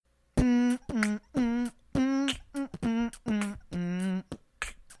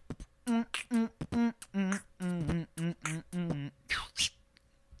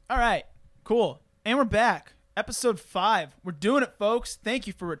All right, cool. And we're back. Episode 5. We're doing it, folks. Thank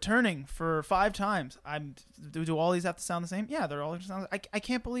you for returning for 5 times. Do all these have to sound the same? Yeah, they're all sound. I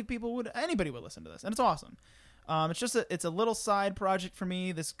can't believe anybody would listen to this, and it's awesome. It's a little side project for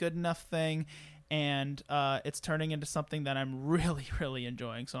me, this Good Enough thing, and it's turning into something that I'm really, really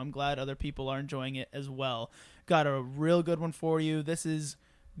enjoying. So I'm glad other people are enjoying it as well. Got a real good one for you. This is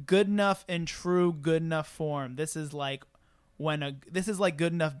Good Enough in true Good Enough form. This is like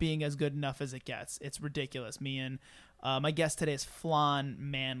Good Enough being as good enough as it gets. It's ridiculous. Me and my guest today is Flan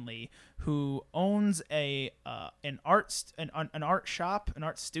Manley, who owns an art shop, an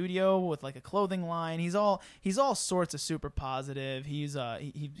art studio with like a clothing line. He's all sorts of super positive.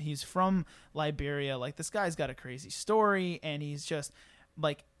 He's from Liberia. Like, this guy's got a crazy story, and he's just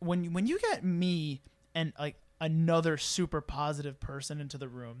like, when you get me and like another super positive person into the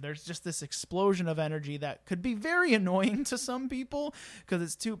room, there's just this explosion of energy that could be very annoying to some people, because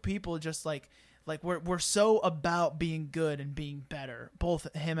it's two people just like we're so about being good and being better,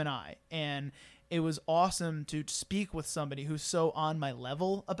 both him and I. And it was awesome to speak with somebody who's so on my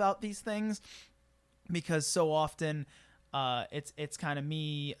level about these things, because so often it's kind of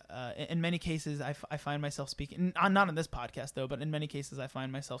me. In many cases, I find myself speaking, not on this podcast though, but in many cases I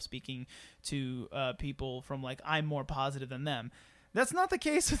find myself speaking to people from like, I'm more positive than them. That's not the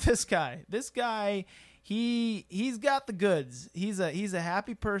case with this guy. This guy, he's got the goods. He's a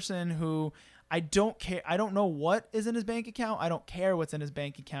happy person who, I don't care. I don't know what is in his bank account. I don't care what's in his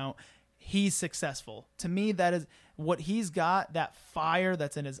bank account. He's successful. To me, that is what he's got, that fire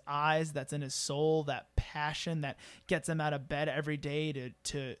that's in his eyes, that's in his soul, that passion that gets him out of bed every day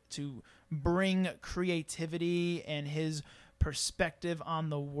to bring creativity and his perspective on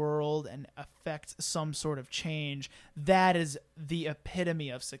the world and affect some sort of change. That is the epitome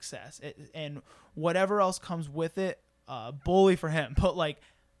of success. And whatever else comes with it, bully for him. But like,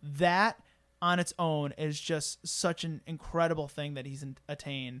 that on its own is just such an incredible thing that he's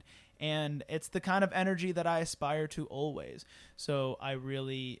attained. And it's the kind of energy that I aspire to always. So I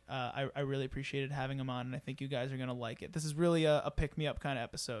really appreciated having him on, and I think you guys are going to like it. This is really a pick-me-up kind of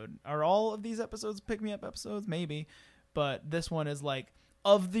episode. Are all of these episodes pick-me-up episodes? Maybe. But this one is like,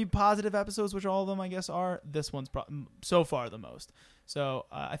 of the positive episodes, which all of them I guess are, this one's so far the most. So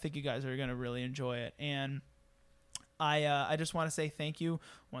I think you guys are going to really enjoy it. And I just want to say thank you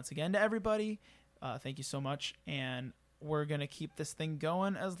once again to everybody. Thank you so much. And we're going to keep this thing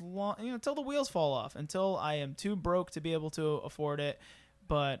going as long, until the wheels fall off, until I am too broke to be able to afford it.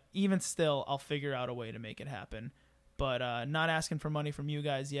 But even still, I'll figure out a way to make it happen. But not asking for money from you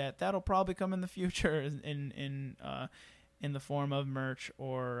guys yet. That'll probably come in the future in the form of merch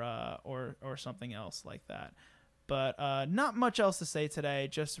or something else like that. But not much else to say today.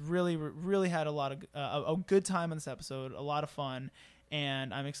 Just really had a lot of a good time on this episode, a lot of fun,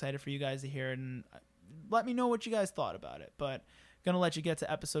 and I'm excited for you guys to hear it. And let me know what you guys thought about it. But gonna let you get to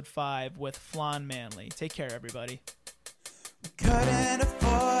episode 5 with Flan Manley. Take care, everybody. Couldn't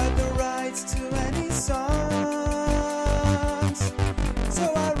afford the rights to any songs,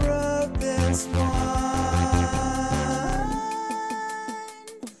 so I wrote this one.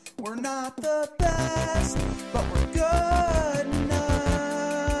 We're not the best, but we're good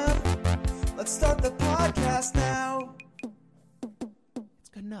enough. Let's start the podcast now. It's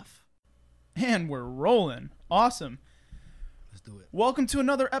good enough. And we're rolling. Awesome. Let's do it. Welcome to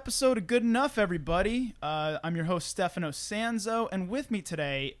another episode of Good Enough, everybody. I'm your host, Stefano Sanzo, and with me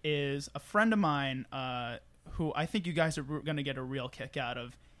today is a friend of mine who I think you guys are going to get a real kick out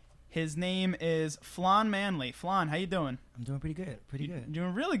of. His name is Flan Manley. Flan, how you doing? I'm doing pretty good. You're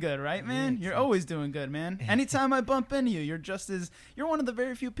doing really good, right, man? Yeah, you're always doing good, man. Anytime I bump into you, you're one of the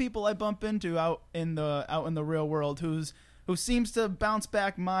very few people I bump into out in the real world who seems to bounce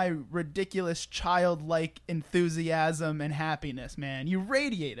back my ridiculous childlike enthusiasm and happiness, man. You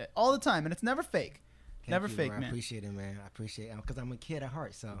radiate it all the time, and it's never fake. Never fake, bro. man. I appreciate it, man. I appreciate it because I'm a kid at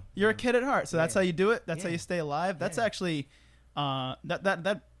heart. So you're a kid at heart, so that's how you do it. That's how Yeah. you stay alive. That's Yeah. actually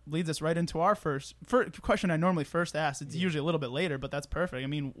that leads us right into our first question. I normally first ask. It's usually a little bit later, but that's perfect. I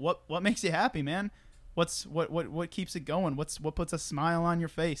mean, what makes you happy, man? What keeps it going? What puts a smile on your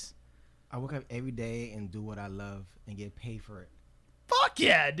face? I wake up every day and do what I love and get paid for it. Fuck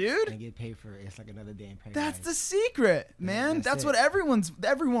yeah, dude. And get paid for it. It's like another day in paradise. That's the secret, man. That's what everyone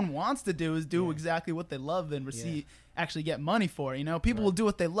wants to do, is do exactly what they love and actually get money for. People will do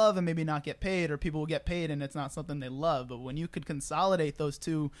what they love and maybe not get paid, or people will get paid and it's not something they love. But when you could consolidate those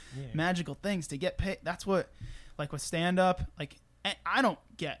two magical things to get paid, that's what, like with stand-up, like,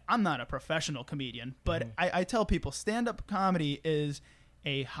 I'm not a professional comedian, but I tell people stand-up comedy is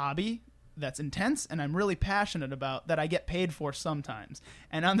a hobby that's intense and I'm really passionate about that I get paid for sometimes.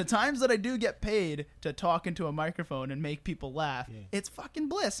 And on the times that I do get paid to talk into a microphone and make people laugh, it's fucking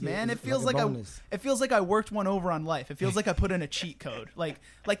bliss, man. it's It feels like like a I bonus. it feels like I worked one over on life. It feels like I put in a cheat code. Like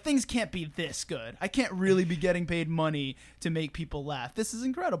things can't be this good. I can't really be getting paid money to make people laugh. This is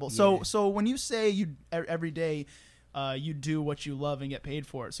incredible. Yeah. So when you say you every day you do what you love and get paid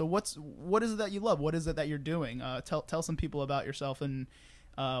for it. So what is it that you love? What is it that you're doing? Tell some people about yourself and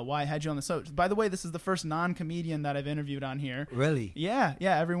why I had you on the show. By the way, this is the first non-comedian that I've interviewed on here. Really? Yeah,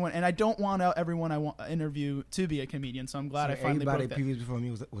 everyone. And I don't want everyone I want interview to be a comedian, so I'm glad I finally everybody broke that. previous before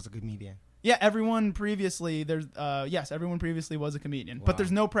me was a comedian. Yeah, everyone previously everyone previously was a comedian. But Wow.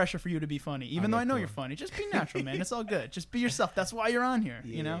 there's no pressure for you to be funny. Even Okay, though I know cool. you're funny. Just be natural, man. It's all good. Just be yourself. That's why you're on here,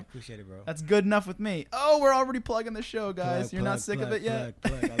 you know? Appreciate it, bro. That's good enough with me. Oh, we're already plugging the show, guys. Plug, You're not plug, sick of plug, it yet?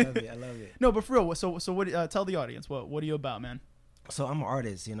 plug. I love it. I love it. No, but for real, so what tell the audience, what are you about, man? So I'm an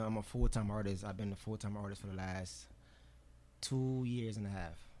artist, you know. I'm a full-time artist. I've been a full-time artist for the last 2 years and a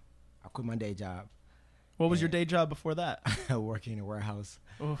half. I quit my day job. What was your day job before that? Working in a warehouse.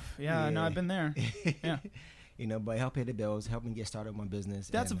 Oof, yeah, no, Yeah. I've been there. Yeah. You know, but help pay the bills, help me get started with my business.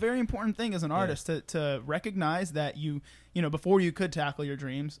 That's a and very important thing as an artist to recognize that you before you could tackle your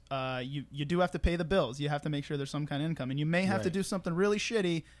dreams, you do have to pay the bills. You have to make sure there's some kind of income, and you may have to Right. do something really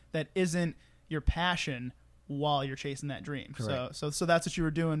shitty that isn't your passion while you're chasing that dream. Correct. So that's what you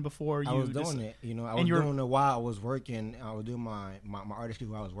were doing before you. I was doing it. You know, I was and you were- doing it while I was working. I was doing my artistry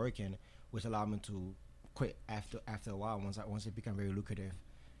while I was working, which allowed me to quit after a while once it became very lucrative.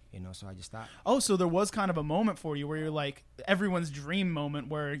 You know, so I just stopped. Oh, so there was kind of a moment for you where you're like everyone's dream moment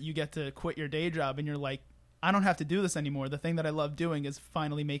where you get to quit your day job and you're like, I don't have to do this anymore. The thing that I love doing is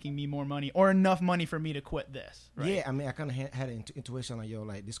finally making me more money or enough money for me to quit this. Right? Yeah, I mean, I kind of had an intuition like, yo,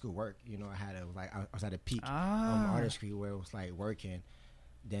 like this could work. You know, I was at a peak Ah. artistry where it was like working.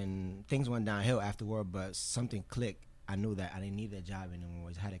 Then things went downhill afterward, but something clicked. I knew that I didn't need that job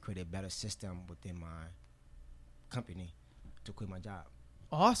anymore. I had to create a better system within my company to quit my job.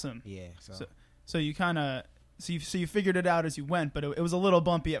 Awesome. Yeah, So you kind of you figured it out as you went, but it was a little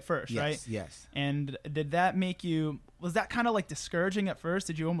bumpy at first, yes, right? yes. And did that make you? Was that kind of like discouraging at first?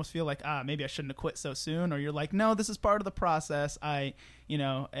 Did you almost feel like maybe I shouldn't have quit so soon, or you're like, no, this is part of the process.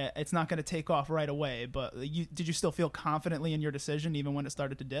 It's not going to take off right away. But did you still feel confidently in your decision even when it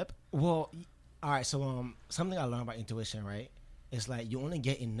started to dip? Well, all right. So something I learned about intuition, right? It's like you only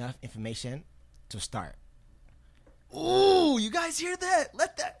get enough information to start. Ooh, you guys hear that?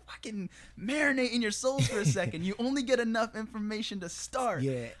 Let that fucking marinate in your souls for a second. You only get enough information to start.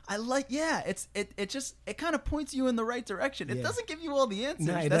 Yeah. It kind of points you in the right direction. It Yeah. doesn't give you all the answers.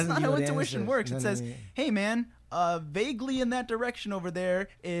 No, it That's doesn't not give how you the intuition answers. works. No, It no, says, no. hey man, vaguely in that direction over there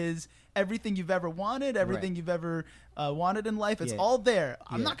is everything you've ever wanted, everything Right. you've ever wanted in life. It's Yeah. all there.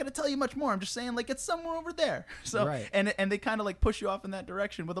 I'm Yeah. not going to tell you much more. I'm just saying like it's somewhere over there. So Right. and they kind of like push you off in that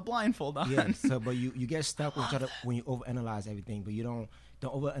direction with a blindfold on. Yeah. So, but you get stuck when you overanalyze everything, but you don't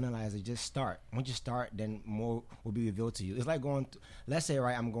overanalyze it. Just start. Once you start, then more will be revealed to you. It's like going. Let's say,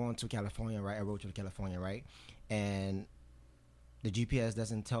 right, I'm going to California, right? I road trip to California, right? And the GPS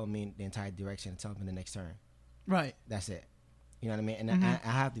doesn't tell me the entire direction. It tells me the next turn. Right. That's it. You know what I mean? And Mm-hmm.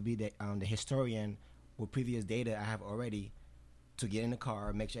 I have to be the historian with previous data I have already to get in the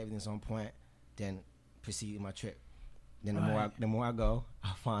car, make sure everything's on point, then proceed with my trip. Then the more I go,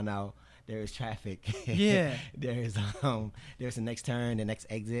 I find out there is traffic. Yeah. there's the next turn, the next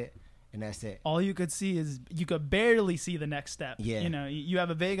exit, and that's it. All you could see is you could barely see the next step. Yeah. You know, you have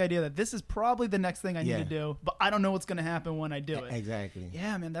a vague idea that this is probably the next thing I need Yeah. to do, but I don't know what's going to happen when I do it. Exactly.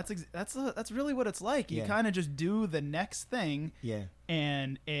 Yeah, man, that's really what it's like. You Yeah. kind of just do the next thing, Yeah.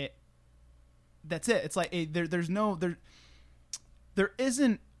 and that's it. It's like there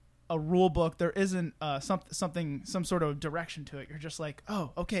isn't a rule book. There isn't some sort of direction to it. You're just like,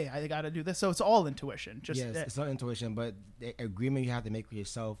 oh, okay, I got to do this. So it's all intuition. Just Yes, it's all intuition, but the agreement you have to make with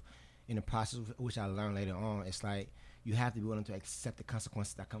yourself in the process, which I learned later on, it's like you have to be willing to accept the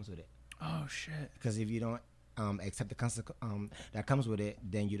consequences that comes with it. oh shit. Because if you don't accept the consequence that comes with it,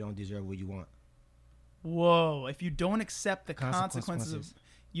 then you don't deserve what you want. Whoa! If you don't accept the consequences, Consequences.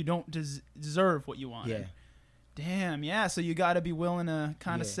 you don't deserve what you want. Yeah. Damn. Yeah. So you got to be willing to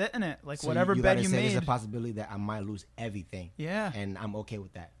kind of Yeah. sit in it, like So whatever you bed gotta you say made. There's a possibility that I might lose everything. Yeah. And I'm okay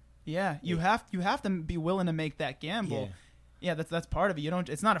with that. Yeah. You have to be willing to make that gamble. Yeah. Yeah. That's part of it. You don't.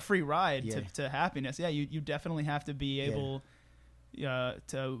 It's not a free ride Yeah. to happiness. Yeah. You definitely have to be able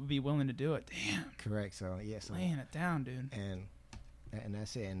to be willing to do it. Damn. Correct. So yeah. So Laying it down, dude. and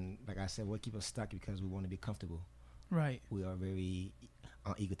that's it. And like I said, what keeps us stuck because we want to be comfortable. Right. We are very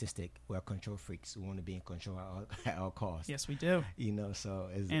egotistic. We're control freaks. We want to be in control at all costs. Yes, we do. You know, so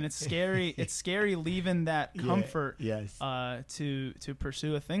And it's scary. It's scary leaving that comfort Yes. to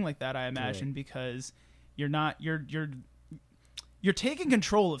pursue a thing like that, I imagine, because you're taking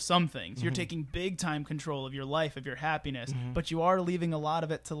control of some things. You're taking big time control of your life, of your happiness, but you are leaving a lot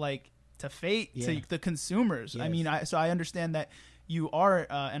of it to fate, to the consumers. Yes. I mean, so I understand that you are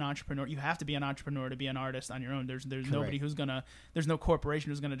an entrepreneur. You have to be an entrepreneur to be an artist on your own. There's nobody who's there's no corporation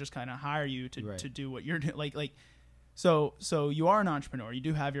who's gonna just kind of hire you to do what you're doing. Like. So you are an entrepreneur. You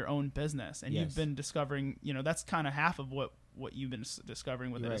do have your own business, and you've been discovering. That's kind of half of what you've been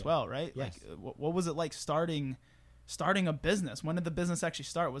discovering with it as well, right? Yes. Like, what was it like starting a business? When did the business actually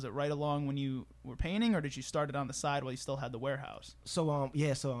start? Was it right along when you were painting, or did you start it on the side while you still had the warehouse? So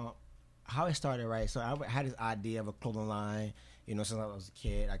how it started, right? So I had this idea of a clothing line. Since I was a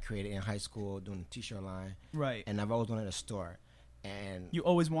kid, I created in high school doing a t-shirt line, Right. and I've always wanted a store. And You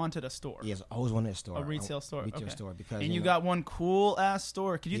always wanted a store. yes, I always wanted a store, A retail store. retail Okay. store, because And you got one cool ass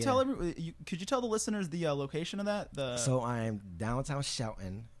store. Could you Yeah. could you tell the listeners the location of that? So I'm downtown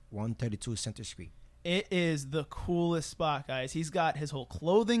Shelton, 132 Center Street. It is the coolest spot, guys. He's got his whole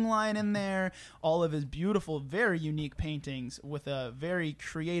clothing line in there, all of his beautiful, very unique paintings with a very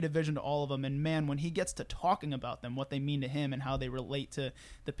creative vision to all of them. And man, when he gets to talking about them, what they mean to him and how they relate to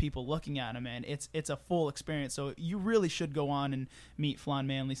the people looking at him, man, it's a full experience. So you really should go on and meet Flan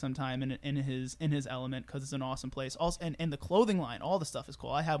Manley sometime in his element, because it's an awesome place. Also, and the clothing line, all the stuff is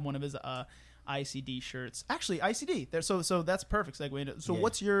cool. I have one of his ICD shirts. Actually, ICD. There, so that's perfect segue into. So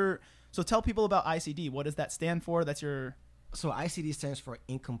Yeah. So tell people about ICD. What does that stand for? That's your. So ICD stands for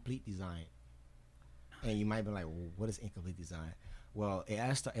incomplete design. And you might be like, well, what is incomplete design? Well, it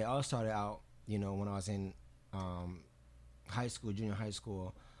all started out, when I was in high school, junior high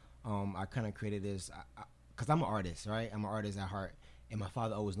school. I kind of created this, because I'm an artist, right? I'm an artist at heart. And my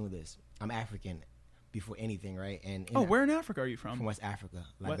father always knew this. I'm African before anything, right? And Where in Africa are you from? From West Africa,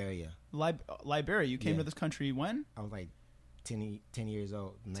 Liberia. Liberia. You came Yeah. to this country when? I was like 10 years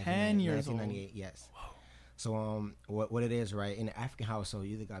old. 10 years old. 1998, yes. Whoa. So what it is, right? In the African household,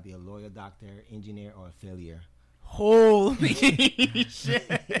 you either gotta be a lawyer, doctor, engineer, or a failure. Holy shit!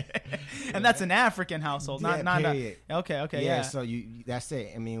 And that's an African household, Yeah, not period. okay, yeah. So that's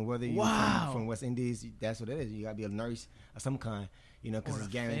it. I mean, whether you from West Indies, that's what it is. You gotta be a nurse of some kind, because Or it's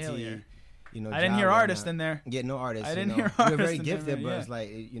a guaranteed. failure. I didn't hear artist in there. Yeah, no artist. I didn't hear We're artist very in gifted, there, but yeah. it's like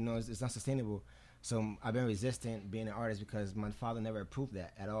it's not sustainable. So I've been resistant being an artist because my father never approved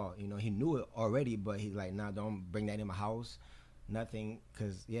that at all. He knew it already, but he's like, nah, don't bring that in my house,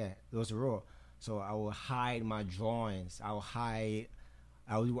 because it was the rule. So I will hide my drawings. I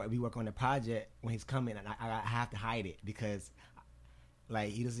will be working on the project when he's coming, and I have to hide it because, like,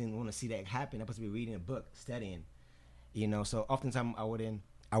 he doesn't want to see that happen. I'm supposed to be reading a book, studying, So oftentimes I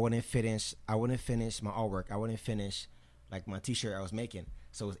wouldn't finish my artwork. I wouldn't finish like my T-shirt I was making,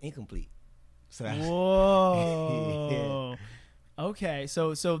 so it was incomplete. So that's, Whoa. Okay,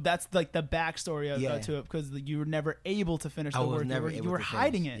 so that's like the backstory to it, because you were never able to finish the work. You were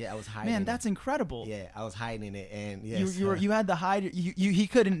hiding it. Yeah, I was hiding. Man, that's incredible. Yeah, I was hiding it, and you had to hide it. He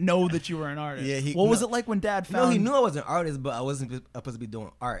couldn't know that you were an artist. Yeah, what was it like when Dad found? No, he knew I was an artist, but I wasn't supposed to be doing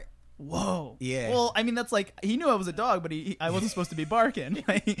art. Whoa. Yeah. Well, I mean, that's like, he knew I was a dog, but I wasn't supposed to be barking.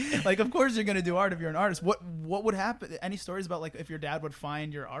 Like, of course you're gonna do art if you're an artist. What would happen? Any stories about like if your dad would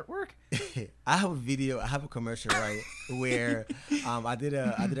find your artwork? I have a video. I have a commercial, right, where I did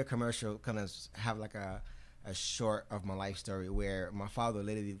a commercial, kind of have like a short of my life story where my father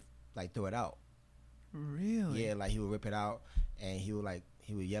literally like threw it out. Really? Yeah, like he would rip it out, and he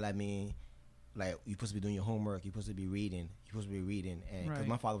would yell at me, like, you're supposed to be doing your homework, you're supposed to be reading, and because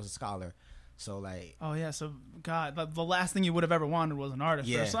my father was a scholar, so like. Oh yeah, so God, the last thing you would have ever wanted was an artist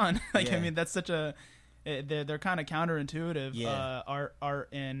for a son. I mean, that's such a. They're kind of counterintuitive. Yeah. Art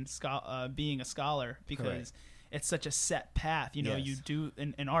and being a scholar, because. Correct. It's such a set path. Yes. You do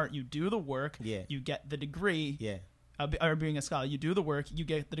in art, you do the work, you get the degree. Yeah. Or being a scholar, you do the work, you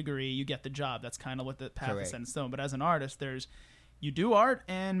get the degree, you get the job. That's kind of what the path is set in stone. But as an artist, you do art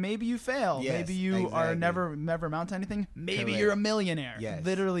and maybe you fail. Yes, maybe you are exactly. never amount to anything. Maybe Correct. you're a millionaire. Yes.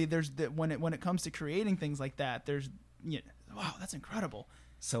 Literally, when it comes to creating things like that, wow, that's incredible.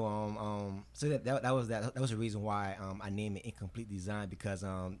 So that was the reason why I named it Incomplete Design, because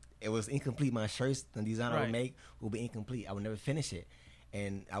it was incomplete. My shirts, the design I would make will be incomplete. I would never finish it,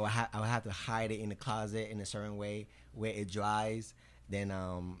 and I would have to hide it in the closet in a certain way where it dries. Then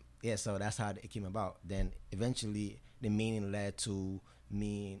so that's how it came about. Then eventually the meaning led to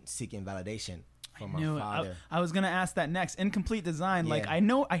me seeking validation. from my Knew it. father. I was gonna ask that next. Incomplete Design. Like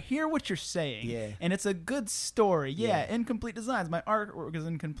Yeah. I hear what you're saying. Yeah. And it's a good story. Yeah. Yeah. Incomplete Designs. My artwork is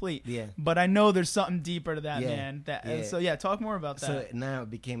incomplete. Yeah. But I know there's something deeper to that, Yeah. man. That Yeah. So yeah, talk more about So that. now it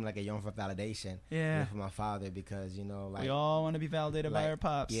became like a young for validation. Yeah. For my father, because like we all want to be validated by like, our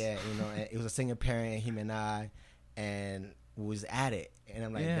pops. Yeah, and it was a single parent, him and I, and we was at it. And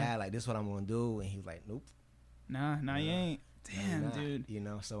I'm like, Yeah. Dad, like this is what I'm gonna do, and he was like, nope. Nah, you No, ain't. no, you're Damn, not,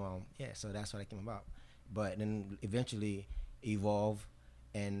 dude. So so that's what it came about. But then eventually evolve,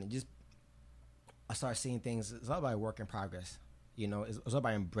 and just I started seeing things. It's all about work in progress. It's all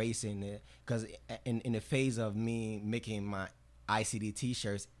about embracing it, because in the phase of me making my ICD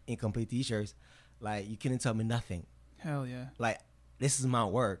t-shirts, incomplete t-shirts, like you couldn't tell me nothing. Hell yeah. Like this is my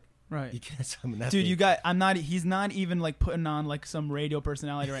work. Right. You can't tell me nothing. Dude, he's not even like putting on like some radio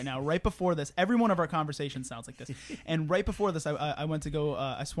personality right now. Right before this, every one of our conversations sounds like this. And right before this, I went to go,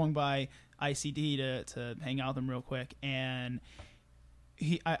 I swung by ICD to hang out with him real quick. And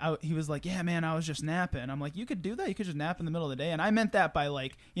he was like, yeah, man, I was just napping. I'm like, you could do that. You could just nap in the middle of the day. And I meant that by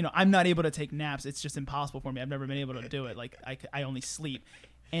like, I'm not able to take naps. It's just impossible for me. I've never been able to do it. Like I only sleep.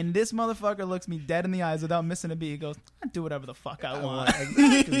 And this motherfucker looks me dead in the eyes without missing a beat. He goes, I do whatever the fuck I want.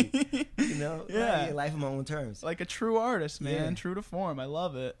 Exactly. Yeah. Like, life on my own terms. Like a true artist, man. Yeah. True to form. I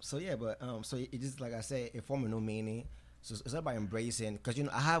love it. So yeah, but so it just, like I said, it formed a new meaning. So it's about embracing, because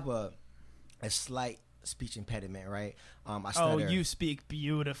I have a slight speech impediment, right? I stutter. Oh, you speak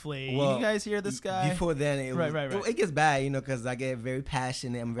beautifully. Well, you guys hear this guy? Before then, Right. it gets bad, because I get very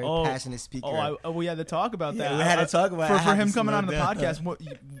passionate. I'm a very passionate speaker. We had to talk about that. Yeah, we had to talk about it. I for had him to coming slow on the down.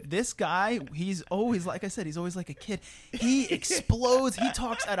 podcast. This guy, he's always, like I said, he's always like a kid. He explodes. He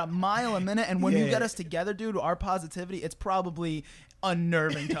talks at a mile a minute, and when you Yeah. get us together, dude, our positivity, it's probably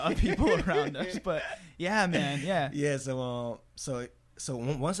unnerving to other people around us. But yeah, man, yeah. Yeah. So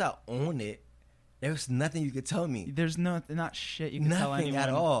once I own it, there's nothing you could tell me. There's not shit you can tell Nothing anyone at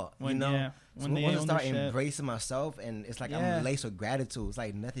all. When, So when they once I own start their shit. embracing myself, and it's like Yeah. I'm laced with gratitude. It's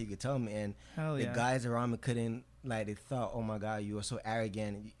like nothing you could tell me. And Hell the yeah. guys around me couldn't, like, they thought, oh my God, you are so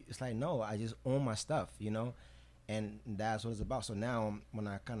arrogant. It's like, no, I just own my stuff, and that's what it's about. So now when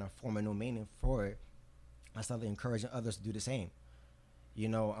I kind of form a new meaning for it, I started encouraging others to do the same.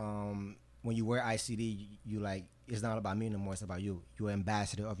 When you wear ICD, you like, it's not about me no more. It's about you. You're an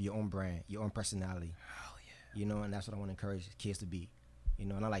ambassador of your own brand, your own personality. Hell yeah. And that's what I want to encourage kids to be.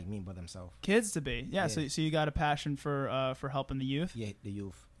 Not like me, but themselves. Kids to be, yeah. Yeah. So you got a passion for helping the youth. Yeah, the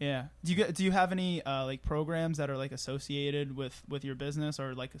youth. Yeah. Do you have any like programs that are like associated with your business,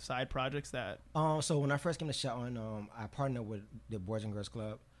 or like side projects that? So when I first came to Shelton, I partnered with the Boys and Girls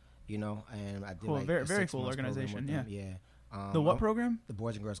Club, and I did Cool. like Very a very 6 cool months program organization. with Yeah. them. Yeah. The what program? The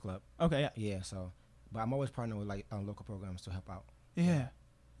Boys and Girls Club. Okay. Yeah. Yeah. So, but I'm always partnering with like local programs to help out. Yeah.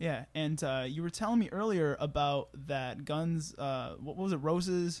 Yeah. And you were telling me earlier about that guns. What was it?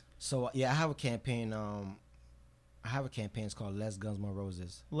 Roses. So yeah, I have a campaign. It's called Less Guns, More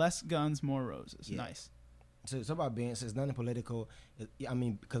Roses. Less guns, more roses. Yeah. Nice. So it's about being. So it's nothing political.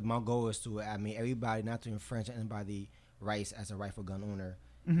 Because my goal is to. Everybody not to infringe anybody's rights as a rifle gun owner.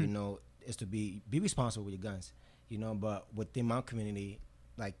 Mhm. Is to be responsible with your guns. But within my community,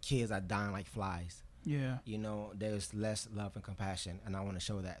 like, kids are dying like flies. Yeah. There's less love and compassion, and I want to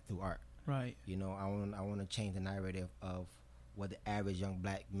show that through art. Right. I want to change the narrative of what the average young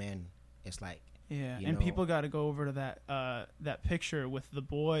black man is like. Yeah, You and know? people got to go over to that picture with the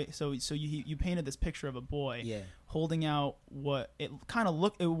boy. So you painted this picture of a boy Yeah. holding out what it kind of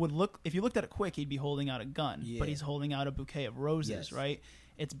would look if you looked at it quick, he'd be holding out a gun, Yeah. but he's holding out a bouquet of roses, Yes. right?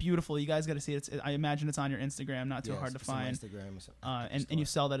 It's beautiful. You guys got to see it. I imagine it's on your Instagram, not too Yes, hard to it's on my find. Instagram. It's And you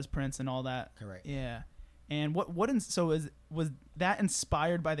sell that as prints and all that. Correct. Yeah. And was that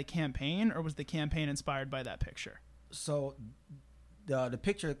inspired by the campaign, or was the campaign inspired by that picture? So the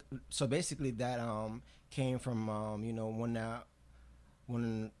picture. So basically that came from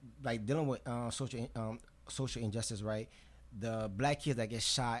when like dealing with social injustice, right? The black kids that get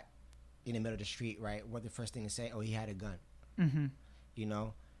shot in the middle of the street, right? What the first thing to say? Oh, he had a gun. Mm-hmm.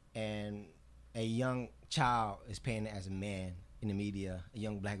 And a young child is painted as a man in the media. A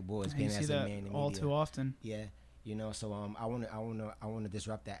young black boy is You painted see as a that man in the media. all too often. Yeah, so I want to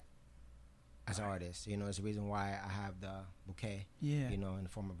disrupt that as an artist. It's the reason why I have the bouquet. Yeah. In the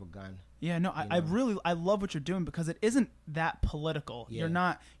form of a gun. Yeah, no, I love what you're doing, because it isn't that political. Yeah. You're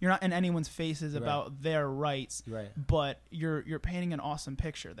not in anyone's faces Right. about their rights, Right. but you're painting an awesome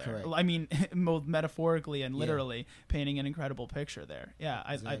picture there. Correct. I mean, both metaphorically and Yeah. literally painting an incredible picture there. Yeah,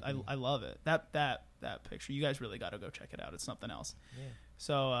 Exactly. I love it. That picture. You guys really got to go check it out. It's something else. Yeah.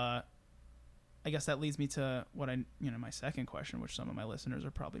 So I guess that leads me to what my second question, which some of my listeners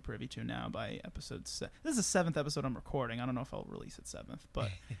are probably privy to now by episode. This is the 7th episode I'm recording. I don't know if I'll release it 7th, but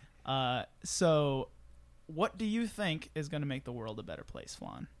so what do you think is going to make the world a better place,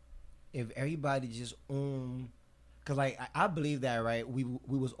 Flan? If everybody just because like I believe that, right? We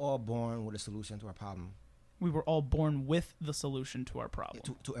was all born with a solution to our problem. We were all born with the solution to our problem.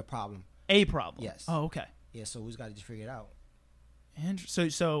 To a problem. A problem. Yes. Oh, okay. Yeah. So we just got to just figure it out.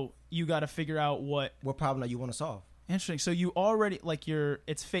 So you got to figure out what problem that you want to solve. Interesting. So you already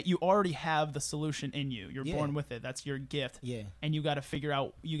you already have the solution in you. You're born with it. That's your gift. Yeah. And you got to figure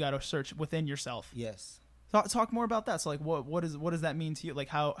out. You got to search within yourself. Yes. Talk more about that. So like, what does that mean to you? Like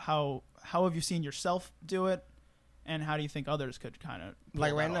how have you seen yourself do it, and how do you think others could kind of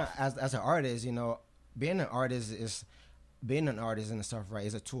like right now as an artist, being an artist and stuff, right,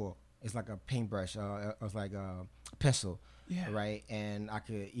 is a tool. It's like a paintbrush, or like a pencil. Yeah. Right. And I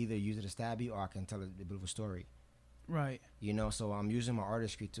could either use it to stab you, or I can tell a bit of a story. Right. So I'm using my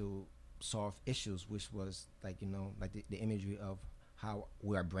artistry to solve issues, which was like, like the imagery of how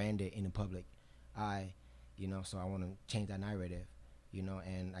we are branded in the public eye, so I want to change that narrative,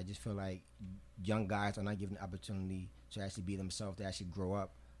 and I just feel like young guys are not given the opportunity to actually be themselves, to actually grow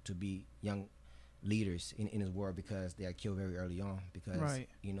up to be young leaders in this world, because they are killed very early on because, right.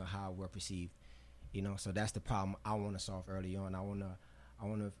 How we're perceived, so that's the problem I want to solve early on. I want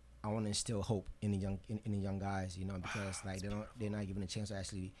to instill hope in the young guys, because like they're not given a chance to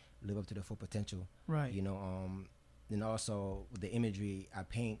actually live up to their full potential. Right. And also the imagery I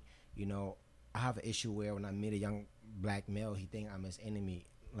paint, I have an issue where when I meet a young black male, he think I'm his enemy.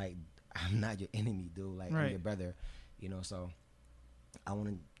 Like, I'm not your enemy, dude. Like, right. I'm your brother, so I want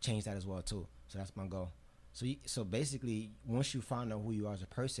to change that as well too. So that's my goal. So basically, once you find out who you are as a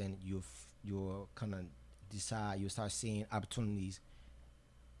person, you'll kind of decide, you start seeing opportunities.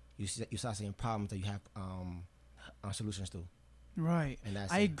 You start seeing problems that you have solutions to. Right. And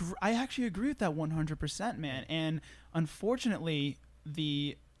that's I actually agree with that 100%, man. And unfortunately,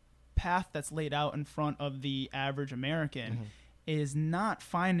 the path that's laid out in front of the average American mm-hmm. is not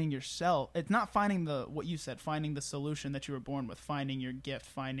finding yourself. It's not finding what you said, finding the solution that you were born with, finding your gift,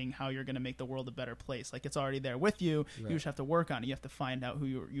 finding how you're going to make the world a better place. Like, it's already there with you. Right. You just have to work on it. You have to find out who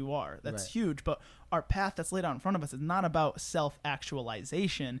you are. That's right. Huge. But our path that's laid out in front of us is not about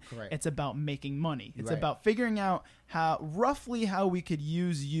self-actualization. Correct. It's about making money. It's right. about figuring out roughly how we could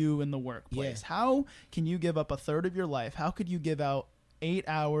use you in the workplace. Yeah. How can you give up a third of your life? How could you give out 8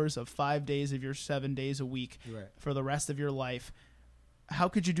 hours of 5 days of your 7 days a week right. for the rest of your life? How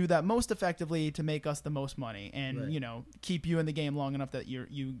could you do that most effectively to make us the most money and right. Keep you in the game long enough that you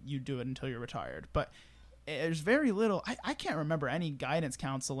do it until you're retired? But there's very little. I can't remember any guidance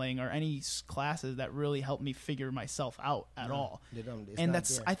counseling or any classes that really helped me figure myself out at all. And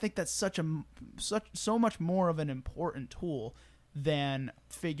I think that's so much more of an important tool than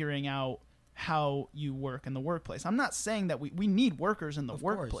figuring out how you work in the workplace. I'm not saying that we need workers in the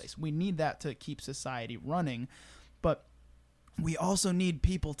workplace. We need that to keep society running, but we also need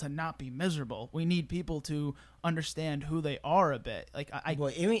people to not be miserable. We need people to understand who they are a bit. Like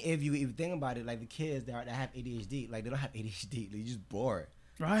well, even if you think about it, like the kids that have ADHD, like they don't have ADHD, they're just bored.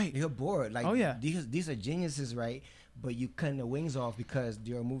 Right. They're bored. Like, oh yeah, these are geniuses, right? But you cutting their wings off because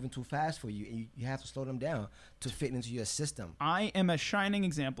they're moving too fast for you, and you have to slow them down to fit into your system. I am a shining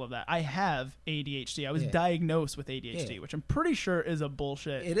example of that. I have ADHD. I was diagnosed with ADHD, which I'm pretty sure is a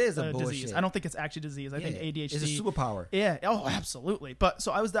bullshit. It is a disease. Bullshit. I don't think it's actually disease. I think ADHD is a superpower. Yeah. Oh, absolutely. But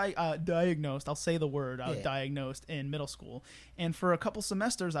so I was diagnosed. I'll say the word. I was diagnosed in middle school, and for a couple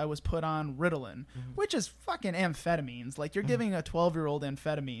semesters, I was put on Ritalin, mm-hmm. which is fucking amphetamines. Like, you're giving a 12-year-old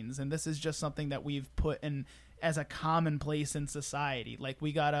amphetamines, and this is just something that we've put in as a commonplace in society. Like,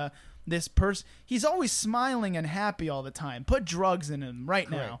 we gotta, this person, he's always smiling and happy all the time. Put drugs in him right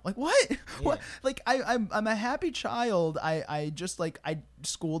now. Like, what? Yeah. What? Like, I'm a happy child. I just, like,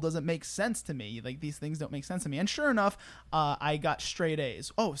 school doesn't make sense to me. Like, these things don't make sense to me. And sure enough, I got straight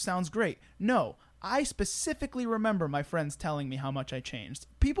A's. Oh, sounds great. No. I specifically remember my friends telling me how much I changed.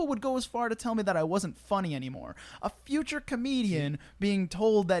 People would go as far to tell me that I wasn't funny anymore. A future comedian being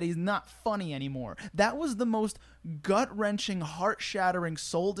told that he's not funny anymore. That was the most gut-wrenching, heart-shattering,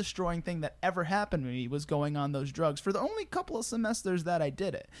 soul-destroying thing that ever happened to me, was going on those drugs for the only couple of semesters that I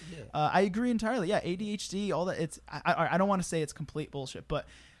did it. Yeah. I agree entirely. Yeah, ADHD, all that. It's I don't want to say it's complete bullshit, but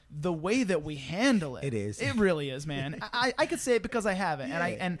the way that we handle it, it really is, man. I could say it because I have it,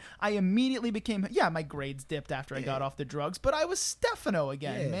 and I immediately became, my grades dipped after I got off the drugs, but I was Stefano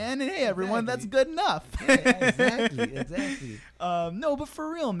again, man. And hey, everyone, that's good enough. Exactly. No, but for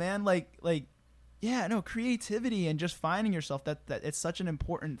real, man, like Yeah, no, creativity and just finding yourself, that it's such an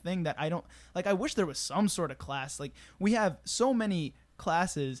important thing that I wish there was some sort of class. Like, we have so many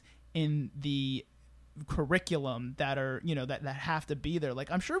classes in the curriculum that are, that have to be there. Like,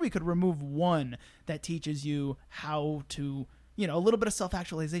 I'm sure we could remove one that teaches you how to, a little bit of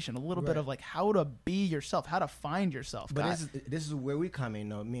self-actualization, a little bit of like how to be yourself, how to find yourself. But this is where we come in,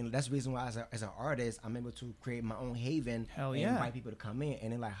 though. I mean, that's the reason why as an artist, I'm able to create my own haven and invite people to come in.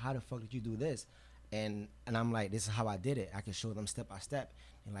 And they're like, how the fuck did you do this? And I'm like, this is how I did it. I can show them step by step.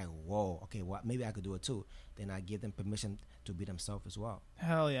 And like, whoa, okay, well, maybe I could do it too. Then I give them permission to be themselves as well.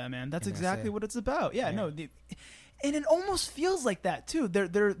 Hell yeah, man. That's exactly what it's about. Yeah. No. And it almost feels like that too.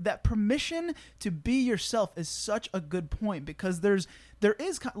 That permission to be yourself is such a good point, because there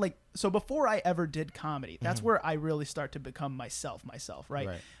is like, so before I ever did comedy, that's where I really start to become myself, right?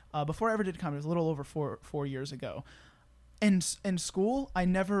 Before I ever did comedy, it was a little over four years ago. In school, I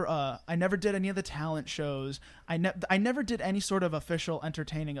never did any of the talent shows. I never did any sort of official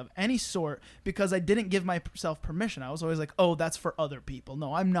entertaining of any sort, because I didn't give myself permission. I was always like, oh, that's for other people.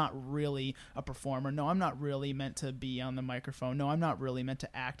 No, I'm not really a performer. No, I'm not really meant to be on the microphone. No, I'm not really meant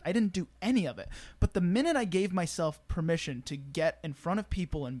to act. I didn't do any of it. But the minute I gave myself permission to get in front of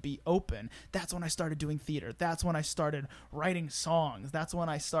people and be open, that's when I started doing theater. That's when I started writing songs. That's when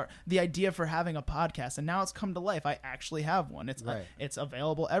I the idea for having a podcast. And now it's come to life. I actually have one. It's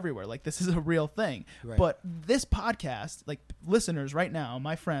available everywhere. Like, this is a real thing. But this podcast, like, listeners right now,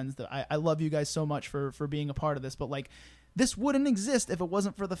 my friends, that I love you guys so much for being a part of this, but like, this wouldn't exist if it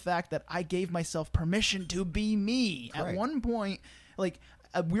wasn't for the fact that I gave myself permission to be me. At one point, like,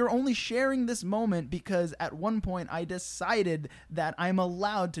 we're only sharing this moment because at one point I decided that I'm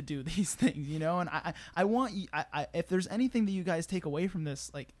allowed to do these things, and I want you, if there's anything that you guys take away from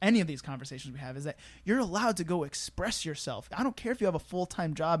this, like any of these conversations we have, is that you're allowed to go express yourself. I don't care if you have a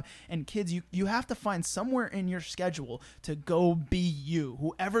full-time job and kids, you have to find somewhere in your schedule to go be you,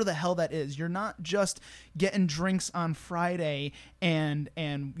 whoever the hell that is. You're not just getting drinks on Friday and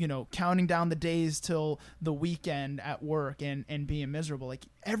counting down the days till the weekend at work and being miserable. Like,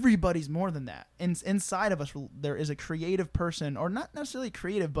 everybody's more than that. Inside of us, there is a creative person, or not necessarily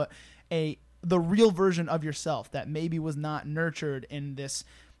creative, but the real version of yourself that maybe was not nurtured in this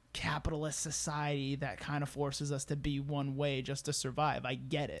capitalist society that kind of forces us to be one way just to survive. I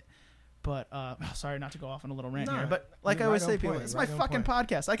get it. But sorry not to go off on a little rant here, but like I always say, people, it's my fucking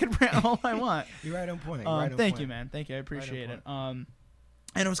podcast. I can rant all I want. You're right on point. Thank you, man. Thank you. I appreciate it.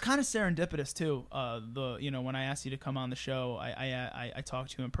 And it was kind of serendipitous too. When I asked you to come on the show, I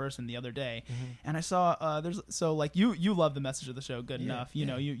talked to you in person the other day, and I saw you love the message of the show good enough. You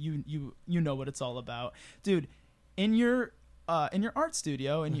know what it's all about, dude. In your art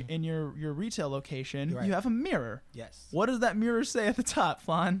studio, in your retail location, you have a mirror. Yes. What does that mirror say at the top,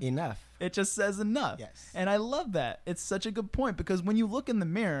 Flan? Enough. It just says enough. Yes. And I love that. It's such a good point, because when you look in the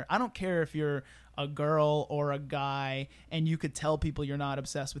mirror, I don't care if you're a girl or a guy, and you could tell people you're not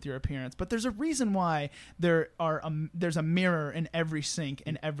obsessed with your appearance, but there's a reason why there's a mirror in every sink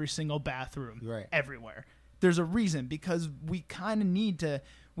in every single bathroom, everywhere. There's a reason, because we kind of need to.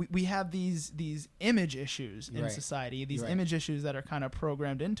 We have these image issues in society, these image issues that are kind of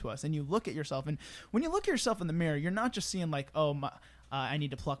programmed into us. And you look at yourself, and when you look at yourself in the mirror, you're not just seeing like, oh, I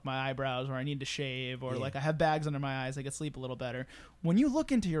need to pluck my eyebrows, or I need to shave, or like I have bags under my eyes, I could sleep a little better. When you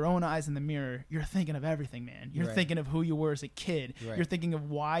look into your own eyes in the mirror, you're thinking of everything, man. You're thinking of who you were as a kid. You're thinking of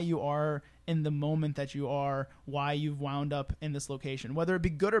why you are in the moment that you are, why you've wound up in this location, whether it be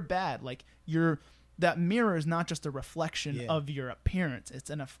good or bad. Like, that mirror is not just a reflection of your appearance.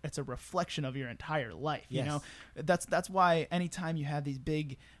 It's a reflection of your entire life. You know, that's why anytime you have these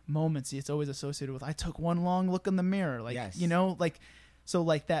big moments, it's always associated with, I took one long look in the mirror. Like, so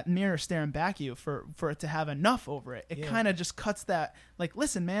like that mirror staring back at you, for it to have enough over it, it kind of just cuts that, like,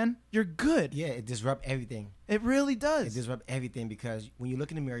 listen, man, you're good. Yeah. It disrupts everything. It really does. It disrupts everything, because when you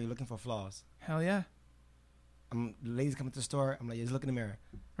look in the mirror, you're looking for flaws. Hell yeah. Ladies come to the store. I'm like, just look in the mirror.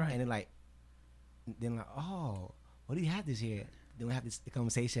 Right. And they're like, oh, what do you have this here? Then we have the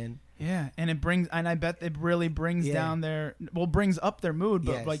conversation. Yeah, and I bet it really brings down brings up their mood,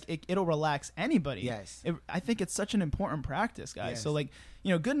 but like it'll relax anybody. Yes. I think it's such an important practice, guys. Yes. So like,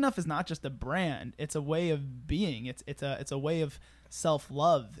 good enough is not just a brand; it's a way of being. It's a way of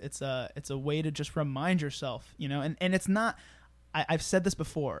self-love. It's a way to just remind yourself, and it's not. I've said this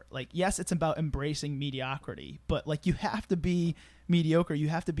before, like, yes, it's about embracing mediocrity, but like, you have to be mediocre. You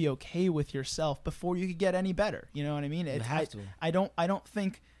have to be okay with yourself before you could get any better. You know what I mean? You have to. I don't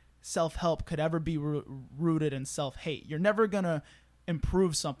think self-help could ever be rooted in self-hate. You're never going to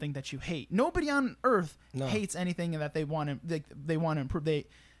improve something that you hate. Nobody on earth hates anything that they want to improve.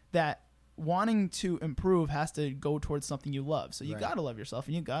 wanting to improve has to go towards something you love. So you Right. got to love yourself,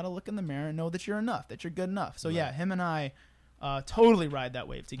 and you got to look in the mirror and know that you're enough, that you're good enough. So yeah, Right. him and I totally ride that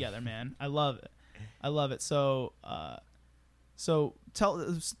wave together, man. I love it. I love it. So tell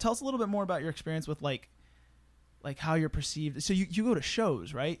us a little bit more about your experience with like how you're perceived. So you go to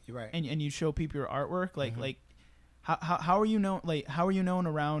shows, right? You're right. And you show people your artwork. Like Mhm. like how are you known? Like how are you known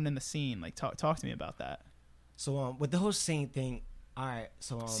around in the scene? Like talk to me about that. So with the whole scene thing, all right.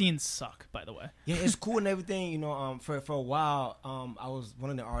 So Scenes suck, by the way. yeah, it's cool and everything. You know, for a while, I was one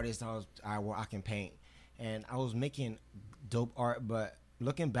of the artists. I can paint, and I was making dope art. But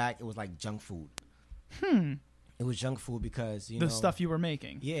looking back, it was like junk food. It was junk food because The stuff you were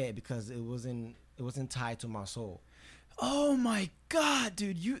making. Yeah, because it wasn't tied to my soul. Oh my god,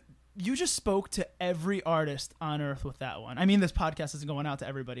 dude, you just spoke to every artist on earth with that one. I mean, this podcast isn't going out to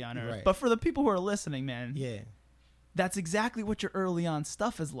everybody on earth, Right. but for the people who are listening, man, Yeah, that's exactly what your early on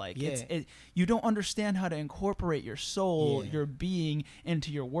stuff is like. Yeah. You don't understand how to incorporate your soul, Yeah. your being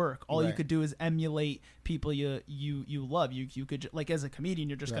into your work. All you Right. could do is emulate people you love. You could like as a comedian,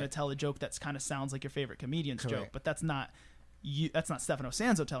 you're just Right. going to tell a joke that's kind of sounds like your favorite comedian's joke, Correct. but that's not you. That's not Stefano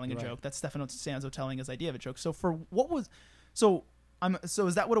Sanzo telling a Right. joke. That's Stefano Sanzo telling his idea of a joke. So so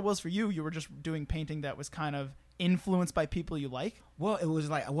is that what it was for you? You were just doing painting that was kind of influenced by people you like? well, it was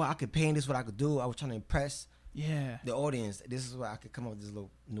like, well, I could paint. This is what I could do. I was trying to impress Yeah. the audience. This is what I could come up with, this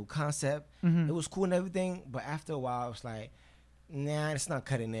little new concept. Mhm. It was cool and everything, but after a while, I was like, nah, it's not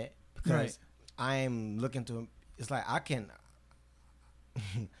cutting it because Right. I am looking to. It's like I can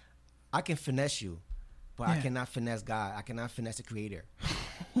finesse you, but I Yeah. cannot finesse God. I cannot finesse the Creator.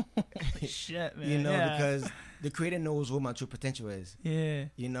 Shit, man. You know, Yeah. because the Creator knows what my true potential is. Yeah.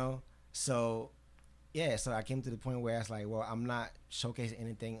 You know, so yeah, so I came to the point where it's like, well, I'm not showcasing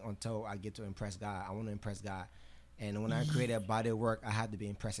anything until I get to impress God. I want to impress God, and when I create a body of work, I have to be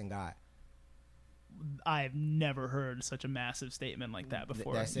impressing God. I've never heard such a massive statement like that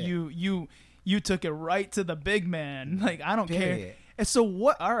before. That's it. You took it right to the big man. Like I don't care. Period. And so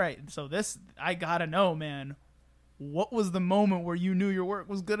what? All right. So this I gotta know, man. What was the moment where you knew your work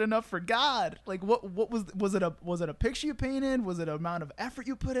was good enough for God? Like what was it a picture you painted? Was it an amount of effort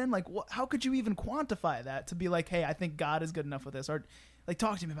you put in? Like how could you even quantify that to be like, hey, I think God is good enough with this? Or like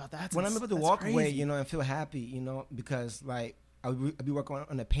talk to me about that. When I'm able to That's walk away, crazy. you know, and feel happy, you know, because like I'll be working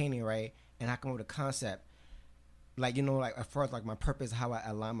on a painting, right, and I come up with a concept, like, you know, like as far as like my purpose, how I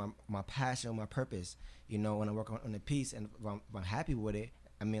align my passion, my purpose, you know, when I work on the piece, and if I'm happy with it.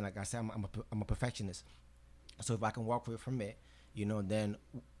 I mean, like I said, I'm a perfectionist, so if I can walk away from it, you know, then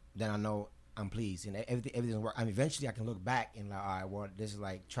I know I'm pleased and everything's work. I mean, eventually I can look back and like, all right, well, this is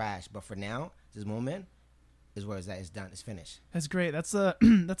like trash, but for now, this moment is where it's at. It's done. It's finished. That's great. That's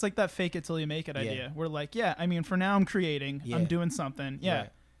that's like that fake it till you make it Yeah. idea. We're like, yeah, I mean, for now I'm creating, Yeah. I'm doing something. Yeah. Right.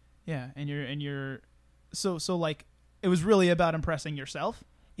 Yeah. And you're so like it was really about impressing yourself.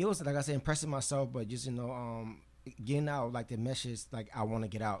 It was, like I said, impressing myself, but just, you know, getting out like the message like I want to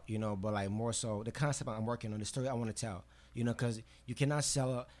get out, you know, but like more so the concept I'm working on, the story I want to tell, you know, because you cannot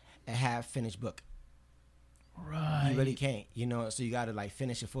sell a half finished book. Right. You really can't, you know, so you got to like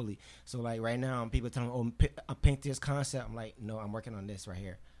finish it fully. So like right now, people telling me, oh, I paint this concept. I'm like, no, I'm working on this right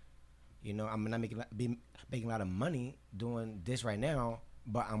here. You know, I'm not making a lot of money doing this right now,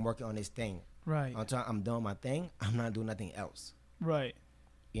 but I'm working on this thing. Right. Until I'm doing my thing, I'm not doing nothing else. Right.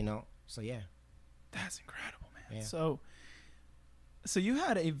 You know, so yeah. That's incredible, man. Yeah. So you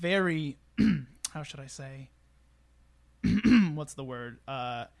had a very how should I say? What's the word?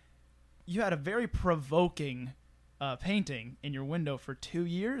 You had a very provoking painting in your window for 2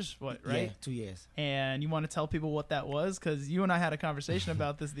 years, right? Yeah, 2 years. And you want to tell people what that was? Because you and I had a conversation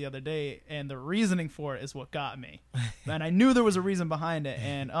about this the other day, and the reasoning for it is what got me. And I knew there was a reason behind it,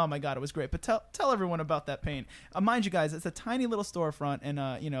 and oh my God, it was great. But tell everyone about that paint. Mind you guys, it's a tiny little storefront in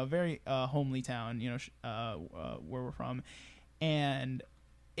a very homely town, where we're from. And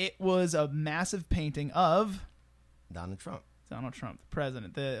it was a massive painting of Donald Trump. Donald Trump, the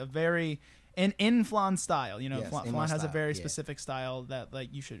president, a very in Flan style. Yes, Flan in my has a style, very yeah. specific style that like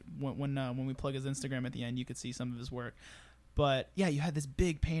you should when we plug his Instagram at the end, you could see some of his work. But yeah, you had this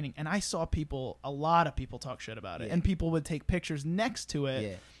big painting, and I saw a lot of people talk shit about it, Yeah. and people would take pictures next to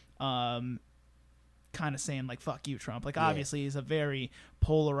it, Yeah. kind of saying like "fuck you, Trump." Like Yeah. obviously he's a very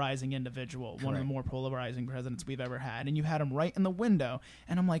polarizing individual, one of the Correct. more polarizing presidents we've ever had, and you had him right in the window,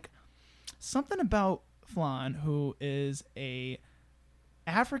 and I'm like, something about Flan, who is a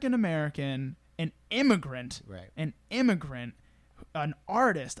African American, an immigrant, Right. an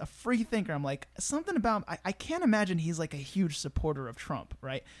artist, a free thinker. I'm like, something about I can't imagine he's like a huge supporter of Trump,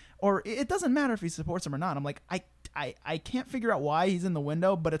 right? Or it doesn't matter if he supports him or not. I'm like, I can't figure out why he's in the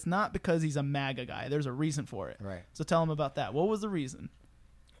window, but it's not because he's a MAGA guy. There's a reason for it. Right. So tell him about that. What was the reason?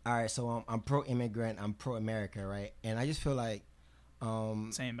 All right, so I'm pro-immigrant. I'm pro-America, right? And I just feel like,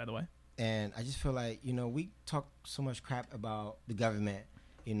 Same, by the way. and I just feel like, we talk so much crap about the government,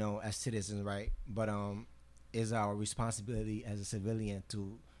 as citizens, right? But it's our responsibility as a civilian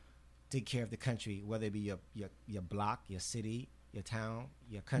to take care of the country, whether it be your block, your city, your town,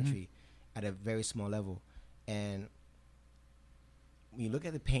 your country, at a very small level. And when you look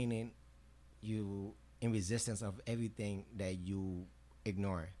at the painting, you in resistance of everything that you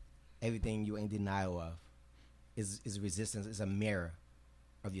ignore, everything you're in denial of, is resistance. Is a mirror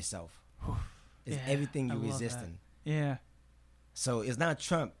of yourself. It's everything you're resisting. Yeah. So it's not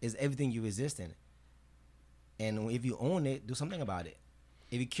Trump. It's everything you're resisting. And if you own it, do something about it.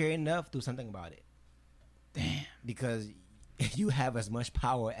 If you care enough, do something about it. Damn. Because you have as much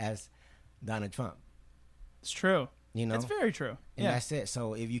power as Donald Trump. It's true. It's very true. And that's it.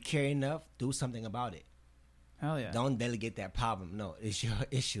 So if you care enough, do something about it. Hell yeah. Don't delegate that problem. No, it's your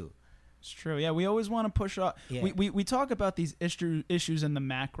issue. It's true. Yeah, we always want to push up. Yeah. We talk about these issues in the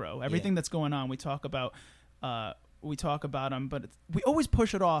macro. Everything that's going on, we talk about them, but we always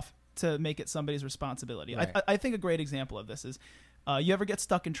push it off to make it somebody's responsibility. Right. I think a great example of this is you ever get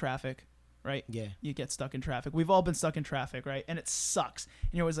stuck in traffic, right? Yeah. You get stuck in traffic. We've all been stuck in traffic, right? And it sucks.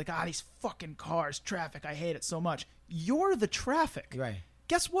 And you're always like, these fucking cars, traffic, I hate it so much. You're the traffic. Right.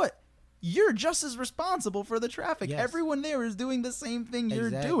 Guess what? You're just as responsible for the traffic. Yes. Everyone there is doing the same thing you're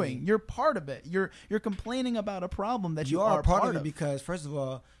Exactly. doing. You're part of it. You're complaining about a problem that you are part of it because, first of